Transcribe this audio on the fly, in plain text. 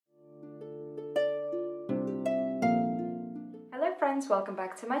friends, welcome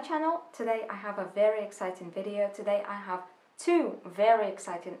back to my channel. Today I have a very exciting video. Today I have two very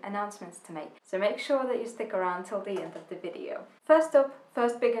exciting announcements to make, so make sure that you stick around till the end of the video. First up,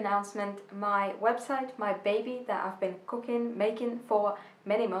 first big announcement, my website, my baby that I've been making for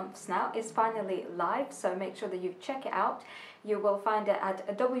many months now is finally live, so make sure that you check it out. You will find it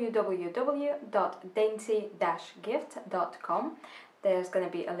at www.dainty-gift.com. There's going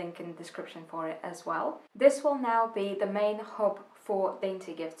to be a link in the description for it as well. This will now be the main hub for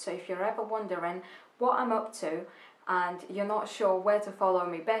Dainty Gift, so if you're ever wondering what I'm up to and you're not sure where to follow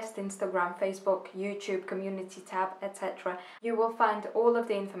me best, Instagram, Facebook, YouTube, community tab, etc., you will find all of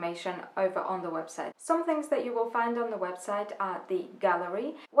the information over on the website. Some things that you will find on the website are the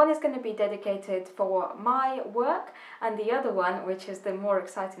gallery. One is going to be dedicated for my work, and the other one, which is the more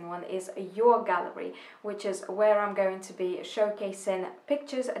exciting one, is your gallery, which is where I'm going to be showcasing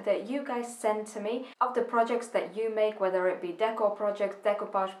pictures that you guys send to me of the projects that you make, whether it be decor projects,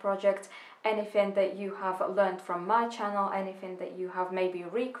 decoupage projects, anything that you have learned from my channel, anything that you have maybe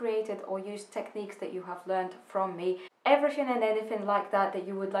recreated or used techniques that you have learned from me. Everything and anything like that that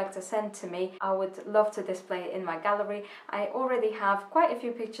you would like to send to me, I would love to display it in my gallery. I already have quite a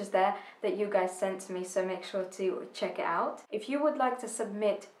few pictures there that you guys sent to me, so make sure to check it out. If you would like to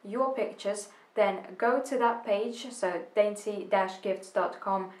submit your pictures, then go to that page, so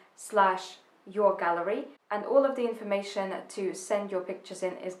dainty-gifts.com/your gallery, and all of the information to send your pictures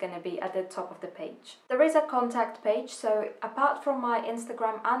in is going to be at the top of the page. There is a contact page, so apart from my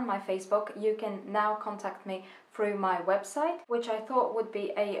Instagram and my Facebook, you can now contact me through my website, which I thought would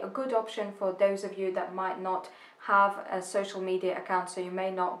be a good option for those of you that might not have a social media account, so you may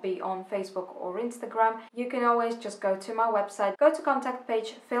not be on Facebook or Instagram. You can always just go to my website, go to contact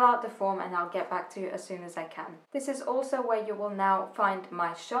page, fill out the form, and I'll get back to you as soon as I can. This is also where you will now find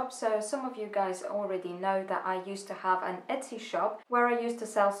my shop. So some of you guys already know that I used to have an Etsy shop where I used to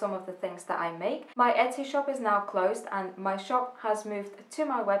sell some of the things that I make. My Etsy shop is now closed and my shop has moved to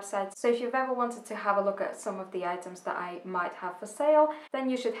my website, so if you've ever wanted to have a look at some of the items that I might have for sale, then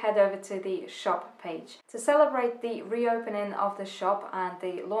you should head over to the shop page. To celebrate the reopening of the shop and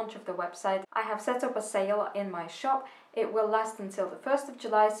the launch of the website, I have set up a sale in my shop. It will last until the 1st of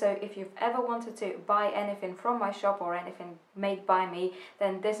July, so if you've ever wanted to buy anything from my shop or anything made by me,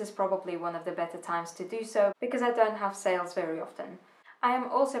 then this is probably one of the better times to do so, because I don't have sales very often. I am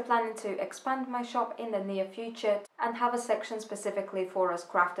also planning to expand my shop in the near future and have a section specifically for us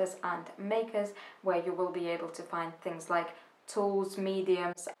crafters and makers, where you will be able to find things like tools,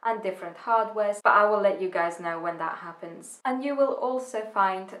 mediums and different hardwares, but I will let you guys know when that happens. And you will also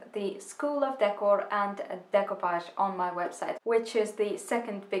find the School of Decor and Decoupage on my website, which is the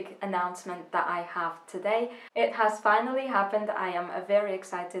second big announcement that I have today. It has finally happened. I am very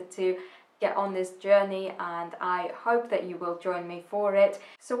excited to get on this journey, and I hope that you will join me for it.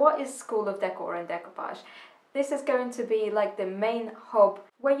 So what is School of Decor and Decoupage? This is going to be like the main hub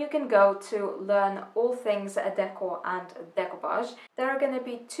where you can go to learn all things decor and decoupage. There are going to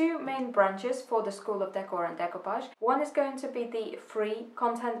be two main branches for the School of Decor and Decoupage. One is going to be the free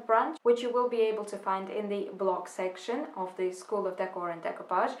content branch, which you will be able to find in the blog section of the School of Decor and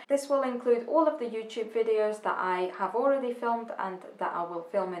Decoupage. This will include all of the YouTube videos that I have already filmed and that I will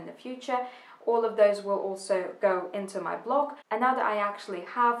film in the future. All of those will also go into my blog, and now that I actually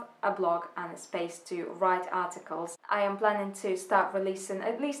have a blog and a space to write articles, I am planning to start releasing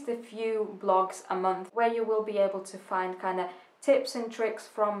at least a few blogs a month where you will be able to find kind of tips and tricks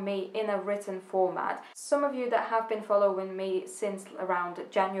from me in a written format. Some of you that have been following me since around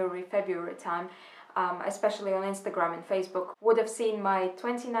January, February time, especially on Instagram and Facebook, would have seen my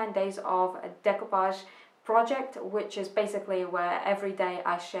 29 days of decoupage project, which is basically where every day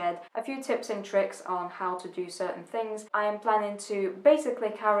I shared a few tips and tricks on how to do certain things. I am planning to basically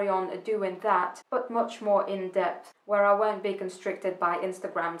carry on doing that, but much more in depth, where I won't be constricted by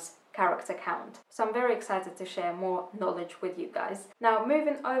Instagram's character count. So I'm very excited to share more knowledge with you guys. Now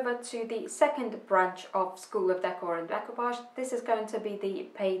moving over to the second branch of School of Decor and Decoupage, this is going to be the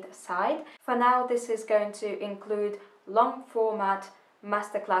paid side. For now, this is going to include long format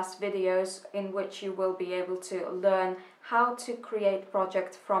masterclass videos in which you will be able to learn how to create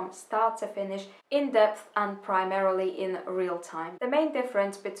projects from start to finish in depth and primarily in real time. The main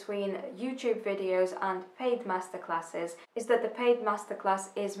difference between YouTube videos and paid masterclasses is that the paid masterclass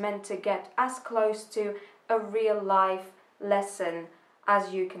is meant to get as close to a real life lesson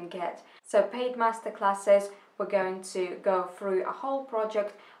as you can get. So paid masterclasses, we're going to go through a whole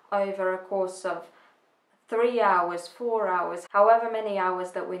project over a course of 3 hours, 4 hours, however many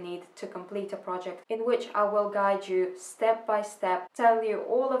hours that we need to complete a project, in which I will guide you step by step, tell you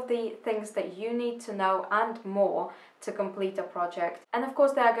all of the things that you need to know and more to complete a project. And of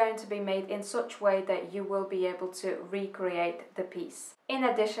course they are going to be made in such a way that you will be able to recreate the piece. In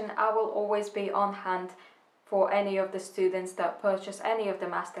addition, I will always be on hand for any of the students that purchase any of the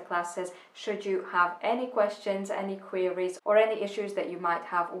masterclasses, should you have any questions, any queries, or any issues that you might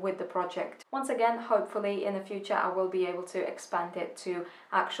have with the project. Once again, hopefully in the future I will be able to expand it to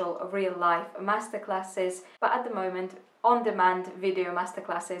actual real life masterclasses, but at the moment on-demand video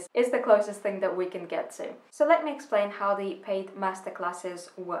masterclasses is the closest thing that we can get to. So let me explain how the paid masterclasses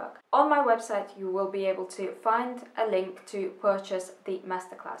work. On my website you will be able to find a link to purchase the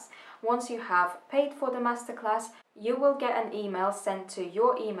masterclass. Once you have paid for the masterclass, you will get an email sent to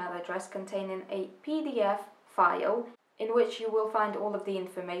your email address containing a PDF file in which you will find all of the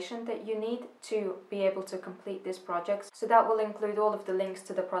information that you need to be able to complete this project. So that will include all of the links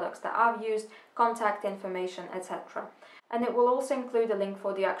to the products that I've used, contact information, etc. And it will also include a link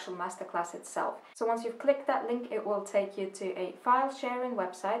for the actual masterclass itself. So once you've clicked that link, it will take you to a file sharing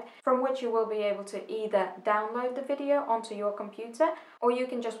website from which you will be able to either download the video onto your computer or you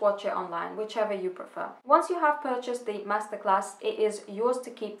can just watch it online, whichever you prefer. Once you have purchased the masterclass, it is yours to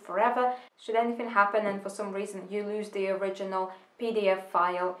keep forever. Should anything happen and for some reason you lose the original PDF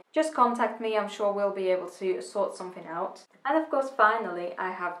file, just contact me, I'm sure we'll be able to sort something out. And of course, finally, I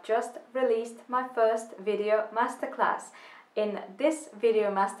have just released my first video masterclass. In this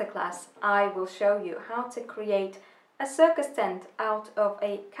video masterclass, I will show you how to create a circus tent out of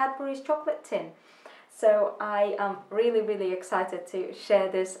a Cadbury's chocolate tin. So I am really excited to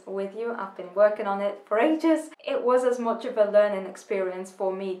share this with you. I've been working on it for ages. It was as much of a learning experience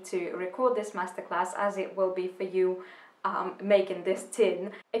for me to record this masterclass as it will be for you making this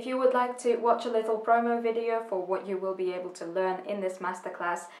tin. If you would like to watch a little promo video for what you will be able to learn in this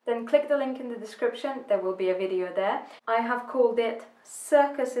masterclass, then click the link in the description, there will be a video there. I have called it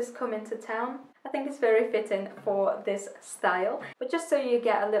Circus is Coming to Town. I think it's very fitting for this style, but just so you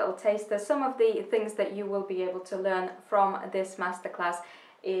get a little taster, some of the things that you will be able to learn from this masterclass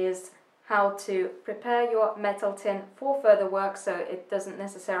is how to prepare your metal tin for further work, so it doesn't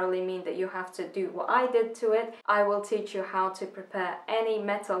necessarily mean that you have to do what I did to it. I will teach you how to prepare any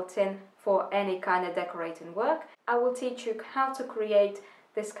metal tin for any kind of decorating work. I will teach you how to create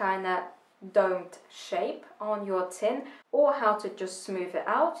this kind of domed shape on your tin or how to just smooth it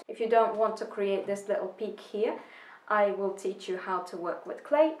out. If you don't want to create this little peak here, I will teach you how to work with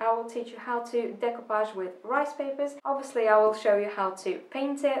clay. I will teach you how to decoupage with rice papers. Obviously, I will show you how to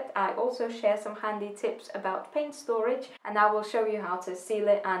paint it. I also share some handy tips about paint storage, and I will show you how to seal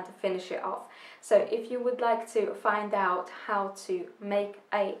it and finish it off. So if you would like to find out how to make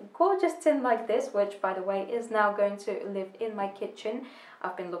a gorgeous tin like this, which by the way is now going to live in my kitchen.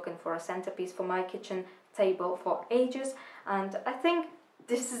 I've been looking for a centerpiece for my kitchen table for ages, and I think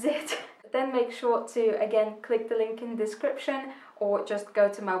this is it. Then make sure to again click the link in the description or just go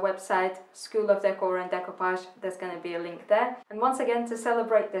to my website, School of Decor and Decoupage. There's going to be a link there. And once again, to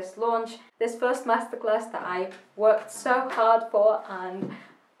celebrate this launch, this first masterclass that I worked so hard for and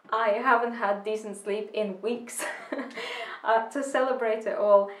I haven't had decent sleep in weeks. To celebrate it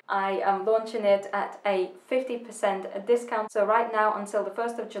all, I am launching it at a 50% discount. So right now until the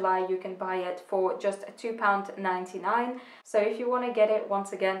 1st of July you can buy it for just £2.99. So if you want to get it,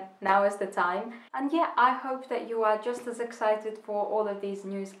 once again, now is the time. And yeah, I hope that you are just as excited for all of these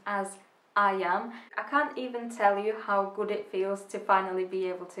news as I am. I can't even tell you how good it feels to finally be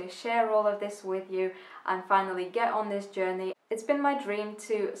able to share all of this with you and finally get on this journey. It's been my dream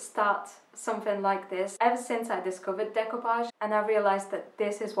to start something like this ever since I discovered decoupage, and I realized that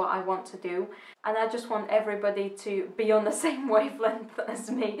this is what I want to do, and I just want everybody to be on the same wavelength as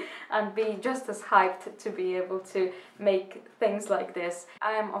me and be just as hyped to be able to make things like this.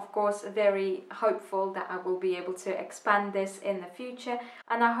 I am of course very hopeful that I will be able to expand this in the future,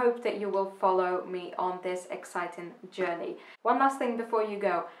 and I hope that you will follow me on this exciting journey. One last thing before you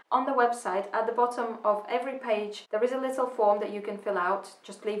go. On the website, at the bottom of every page, there is a little form that you can fill out.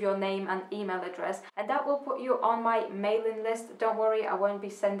 Just leave your name and email address, and that will put you on my mailing list. Don't worry, I won't be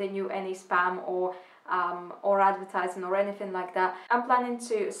sending you any spam or advertising or anything like that. I'm planning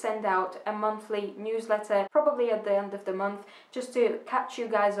to send out a monthly newsletter, probably at the end of the month, just to catch you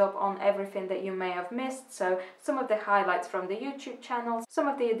guys up on everything that you may have missed. So some of the highlights from the YouTube channel, some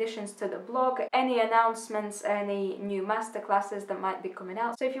of the additions to the blog, any announcements, any new masterclasses that might be coming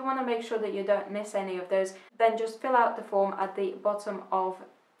out. So if you want to make sure that you don't miss any of those, then just fill out the form at the bottom of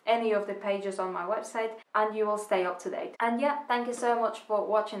any of the pages on my website and you will stay up to date. And yeah, thank you so much for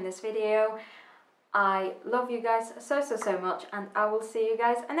watching this video. I love you guys so much, and I will see you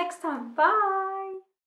guys next time. Bye!